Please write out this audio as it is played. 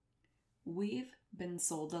We've been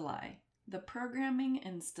sold a lie. The programming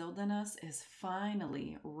instilled in us is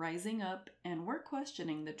finally rising up, and we're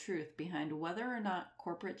questioning the truth behind whether or not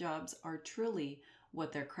corporate jobs are truly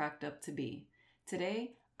what they're cracked up to be.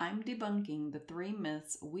 Today, I'm debunking the 3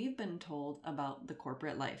 myths we've been told about the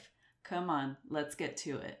corporate life. Come on, let's get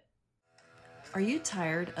to it. Are you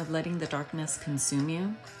tired of letting the darkness consume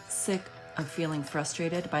you? Sick of feeling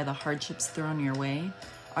frustrated by the hardships thrown your way?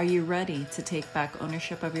 Are you ready to take back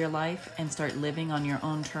ownership of your life and start living on your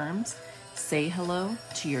own terms? Say hello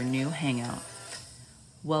to your new hangout.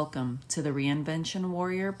 Welcome to the Reinvention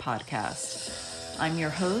Warrior podcast. I'm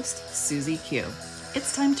your host, Susie Q.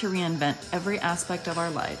 It's time to reinvent every aspect of our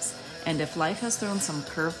lives. And if life has thrown some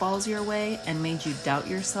curveballs your way and made you doubt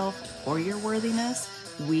yourself or your worthiness,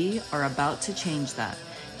 we are about to change that.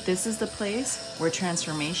 This is the place where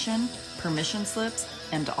transformation, permission slips,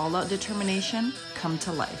 and all-out determination come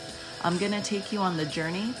to life. I'm going to take you on the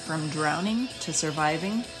journey from drowning to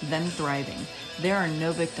surviving, then thriving. There are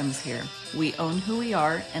no victims here. We own who we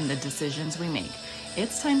are and the decisions we make.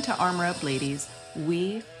 It's time to armor up, ladies.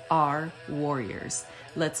 We are warriors.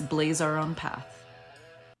 Let's blaze our own path.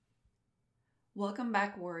 Welcome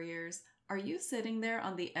back, warriors. Are you sitting there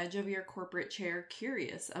on the edge of your corporate chair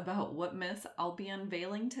curious about what myths I'll be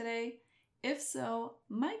unveiling today? If so,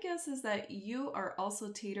 my guess is that you are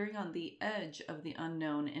also teetering on the edge of the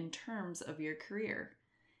unknown in terms of your career.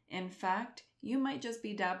 In fact, you might just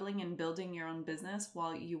be dabbling in building your own business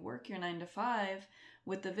while you work your 9 to 5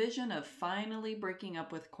 with the vision of finally breaking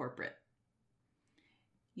up with corporate.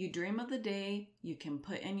 You dream of the day you can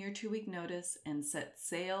put in your 2-week notice and set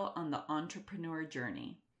sail on the entrepreneur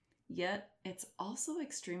journey. Yet, it's also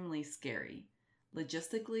extremely scary.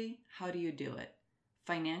 Logistically, how do you do it?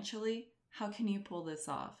 Financially, how can you pull this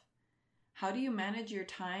off? How do you manage your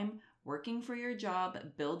time working for your job,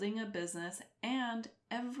 building a business, and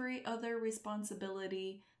every other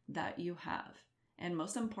responsibility that you have? And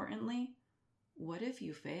most importantly, what if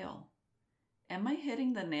you fail? Am I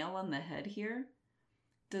hitting the nail on the head here?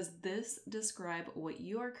 Does this describe what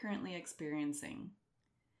you are currently experiencing?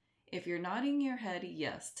 If you're nodding your head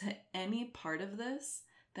yes to any part of this,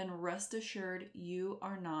 then rest assured you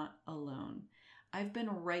are not alone. I've been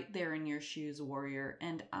right there in your shoes, warrior,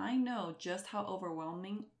 and I know just how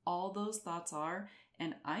overwhelming all those thoughts are,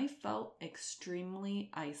 and I felt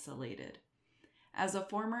extremely isolated. As a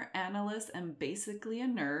former analyst and basically a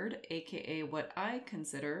nerd, aka what I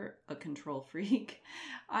consider a control freak,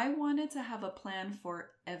 I wanted to have a plan for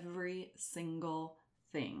every single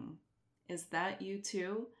thing. Is that you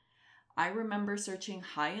too? I remember searching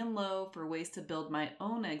high and low for ways to build my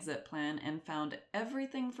own exit plan and found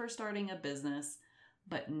everything for starting a business,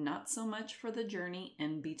 but not so much for the journey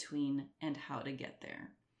in between and how to get there.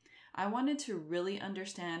 I wanted to really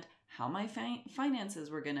understand how my finances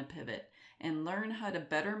were going to pivot and learn how to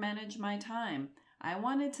better manage my time. I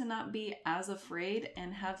wanted to not be as afraid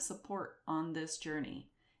and have support on this journey,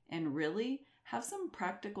 and really have some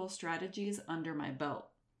practical strategies under my belt.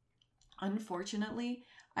 Unfortunately,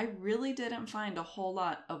 I really didn't find a whole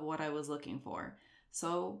lot of what I was looking for.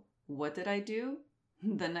 So what did I do?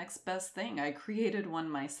 The next best thing, I created one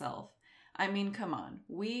myself. I mean, come on,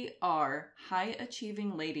 we are high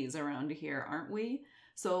achieving ladies around here, aren't we?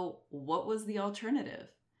 So what was the alternative?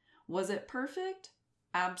 Was it perfect?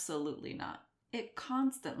 Absolutely not. It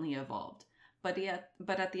constantly evolved. But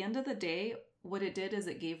at the end of the day, what it did is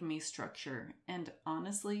it gave me structure and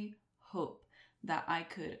honestly hope that I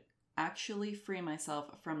could actually free myself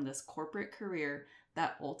from this corporate career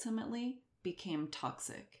that ultimately became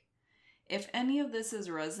toxic. If any of this is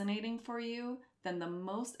resonating for you, then the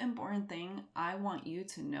most important thing I want you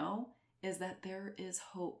to know is that there is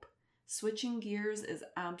hope. Switching gears is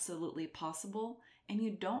absolutely possible, and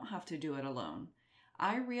you don't have to do it alone.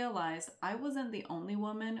 I realized I wasn't the only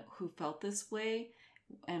woman who felt this way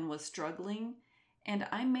and was struggling, and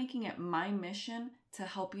I'm making it my mission to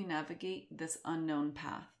help you navigate this unknown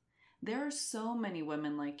path. There are so many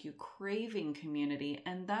women like you craving community,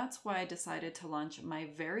 and that's why I decided to launch my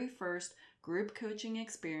very first group coaching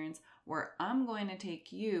experience where I'm going to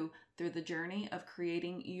take you through the journey of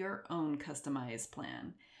creating your own customized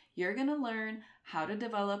plan. You're going to learn how to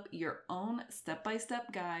develop your own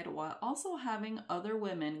step-by-step guide while also having other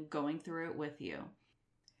women going through it with you.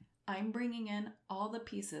 I'm bringing in all the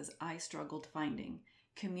pieces I struggled finding: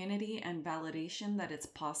 community and validation that it's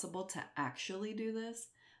possible to actually do this,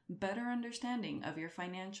 better understanding of your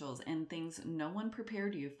financials and things no one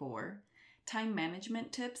prepared you for, time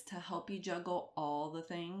management tips to help you juggle all the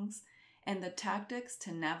things, and the tactics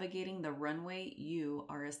to navigating the runway you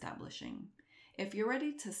are establishing. If you're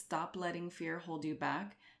ready to stop letting fear hold you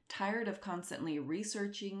back, Tired of constantly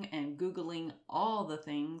researching and Googling all the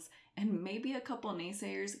things and maybe a couple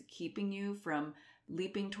naysayers keeping you from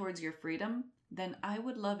leaping towards your freedom? Then I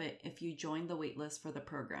would love it if you joined the waitlist for the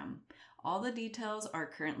program. All the details are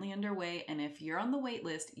currently underway, and if you're on the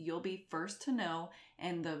waitlist, you'll be first to know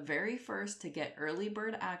and the very first to get early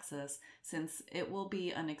bird access, since it will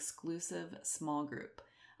be an exclusive small group.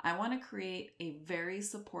 I want to create a very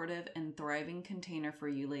supportive and thriving container for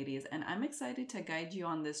you ladies, and I'm excited to guide you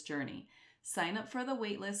on this journey. Sign up for the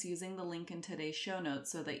waitlist using the link in today's show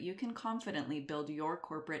notes so that you can confidently build your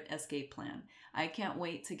corporate escape plan. I can't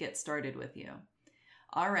wait to get started with you.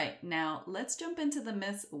 All right, now let's jump into the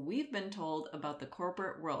myths we've been told about the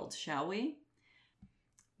corporate world, shall we?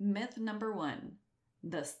 Myth number 1,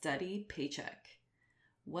 the steady paycheck.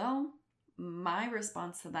 Well, my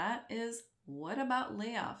response to that is, what about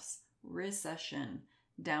layoffs, recession,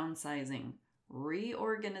 downsizing,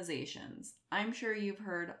 reorganizations? I'm sure you've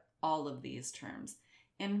heard all of these terms.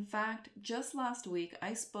 In fact, just last week,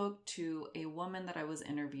 I spoke to a woman that I was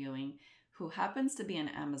interviewing who happens to be an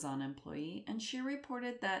Amazon employee, and she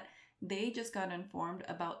reported that they just got informed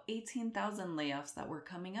about 18,000 layoffs that were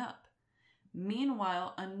coming up.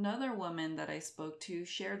 Meanwhile, another woman that I spoke to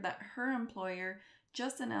shared that her employer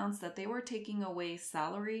just announced that they were taking away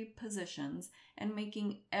salary positions and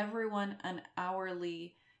making everyone an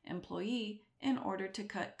hourly employee in order to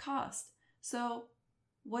cut costs. So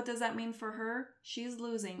what does that mean for her? She's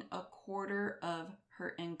losing a quarter of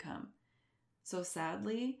her income. So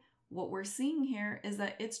sadly, what we're seeing here is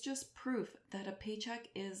that it's just proof that a paycheck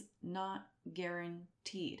is not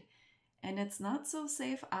guaranteed, and it's not so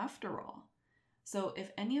safe after all. So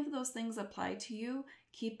if any of those things apply to you,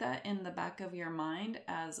 keep that in the back of your mind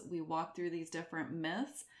as we walk through these different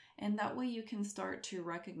myths, and that way you can start to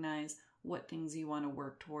recognize what things you want to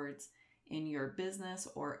work towards in your business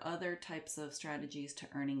or other types of strategies to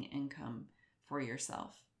earning income for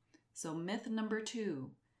yourself. So myth number 2,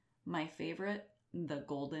 my favorite, the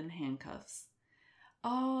golden handcuffs.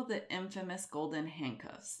 Oh, the infamous golden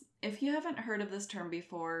handcuffs. If you haven't heard of this term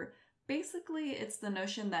before, basically, it's the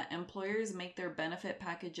notion that employers make their benefit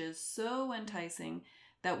packages so enticing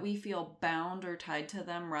that we feel bound or tied to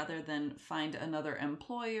them rather than find another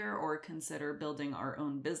employer or consider building our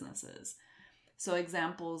own businesses. So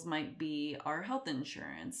examples might be our health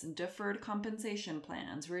insurance, deferred compensation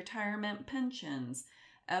plans, retirement pensions,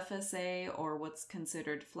 FSA or what's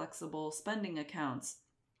considered flexible spending accounts,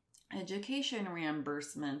 education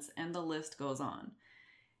reimbursements, and the list goes on.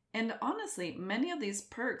 And honestly, many of these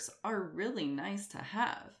perks are really nice to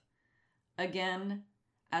have. Again,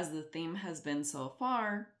 as the theme has been so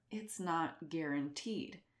far, it's not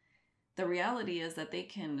guaranteed. The reality is that they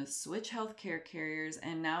can switch healthcare carriers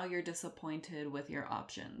and now you're disappointed with your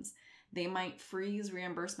options. They might freeze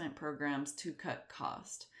reimbursement programs to cut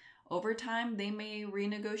cost. Over time, they may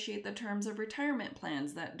renegotiate the terms of retirement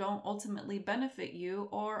plans that don't ultimately benefit you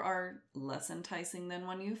or are less enticing than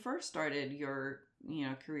when you first started your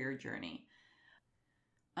career journey.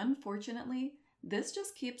 Unfortunately, this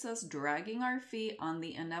just keeps us dragging our feet on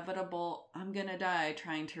the inevitable I'm gonna die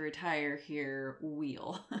trying to retire here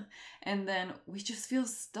wheel. And then we just feel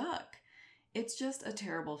stuck. It's just a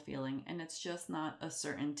terrible feeling, and it's just not a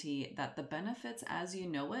certainty that the benefits as you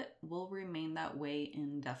know it will remain that way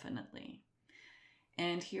indefinitely.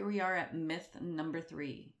 And here we are at myth number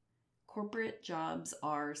 3. Corporate jobs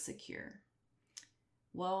are secure.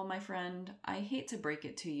 Well, my friend, I hate to break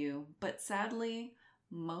it to you, but sadly,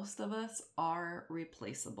 most of us are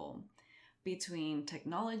replaceable. Between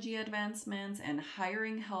technology advancements and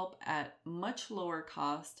hiring help at much lower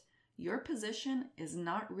cost, your position is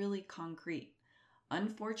not really concrete.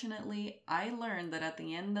 Unfortunately, I learned that at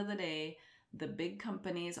the end of the day, the big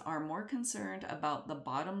companies are more concerned about the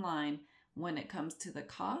bottom line when it comes to the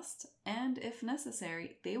cost, and if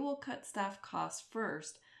necessary, they will cut staff costs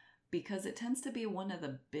first because it tends to be one of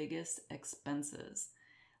the biggest expenses.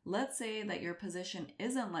 Let's say that your position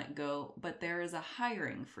isn't let go, but there is a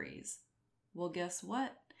hiring freeze. Well, guess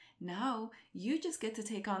what? Now you just get to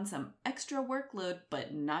take on some extra workload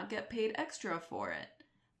but not get paid extra for it.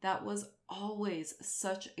 That was always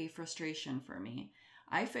such a frustration for me.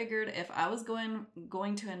 I figured if I was going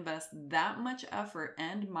to invest that much effort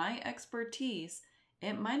and my expertise,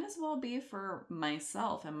 it might as well be for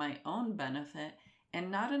myself and my own benefit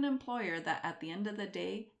and not an employer that at the end of the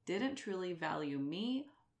day didn't truly value me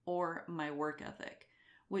or my work ethic,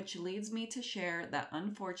 which leads me to share that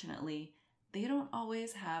unfortunately, they don't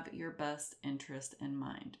always have your best interest in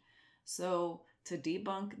mind. So to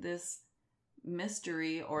debunk this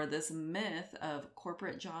mystery or this myth of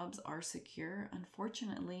corporate jobs are secure,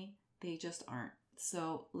 unfortunately, they just aren't.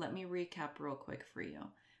 So let me recap real quick for you.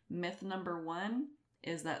 Myth number 1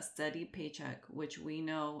 is that steady paycheck, which we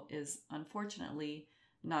know is unfortunately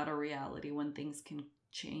not a reality when things can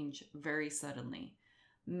change very suddenly.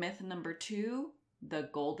 Myth number 2, the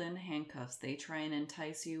golden handcuffs. They try and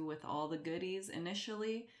entice you with all the goodies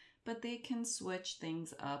initially, but they can switch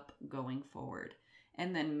things up going forward.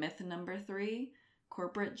 And then myth number 3,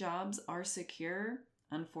 corporate jobs are secure.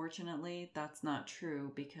 Unfortunately, that's not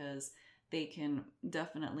true because they can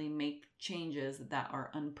definitely make changes that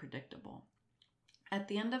are unpredictable. At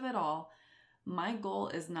the end of it all, my goal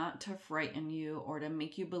is not to frighten you or to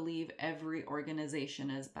make you believe every organization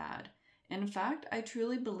is bad. In fact, I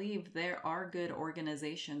truly believe there are good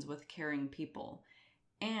organizations with caring people.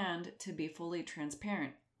 And to be fully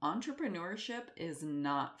transparent, entrepreneurship is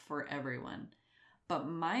not for everyone. But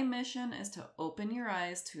my mission is to open your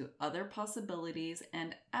eyes to other possibilities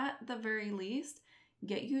and, at the very least,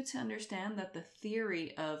 get you to understand that the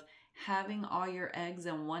theory of having all your eggs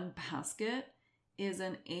in one basket is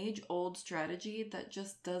an age-old strategy that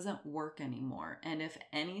just doesn't work anymore. And if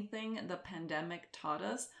anything, the pandemic taught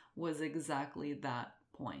us was exactly that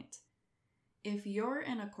point. If you're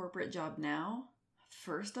in a corporate job now,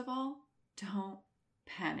 first of all, don't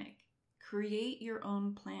panic. Create your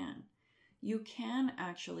own plan. You can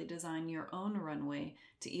actually design your own runway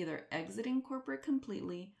to either exiting corporate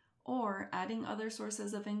completely or adding other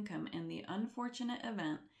sources of income in the unfortunate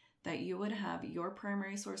event that you would have your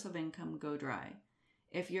primary source of income go dry.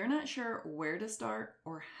 If you're not sure where to start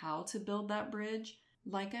or how to build that bridge,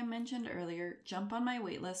 like I mentioned earlier, jump on my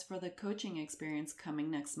waitlist for the coaching experience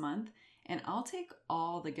coming next month, and I'll take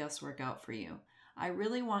all the guesswork out for you. I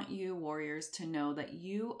really want you warriors to know that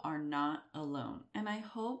you are not alone, and I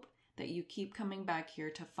hope that you keep coming back here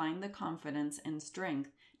to find the confidence and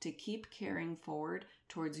strength to keep carrying forward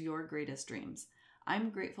towards your greatest dreams. I'm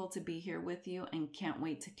grateful to be here with you and can't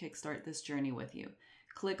wait to kickstart this journey with you.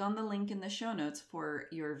 Click on the link in the show notes for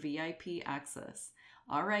your VIP access.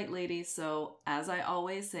 All right, ladies, so as I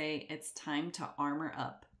always say, it's time to armor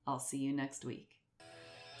up. I'll see you next week.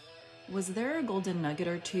 Was there a golden nugget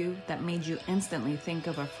or two that made you instantly think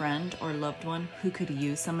of a friend or loved one who could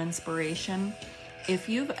use some inspiration? If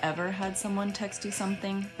you've ever had someone text you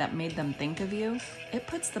something that made them think of you, it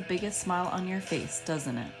puts the biggest smile on your face,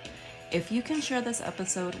 doesn't it? If you can share this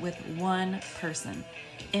episode with one person,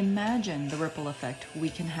 imagine the ripple effect we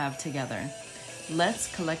can have together.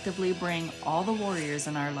 Let's collectively bring all the warriors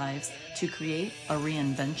in our lives to create a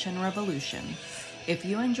reinvention revolution. If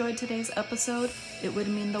you enjoyed today's episode, it would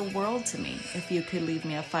mean the world to me if you could leave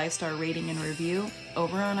me a 5-star rating and review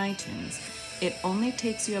over on iTunes. It only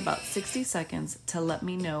takes you about 60 seconds to let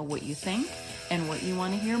me know what you think and what you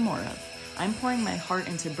want to hear more of. I'm pouring my heart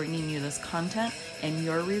into bringing you this content, and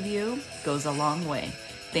your review goes a long way.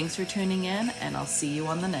 Thanks for tuning in, and I'll see you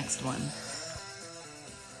on the next one.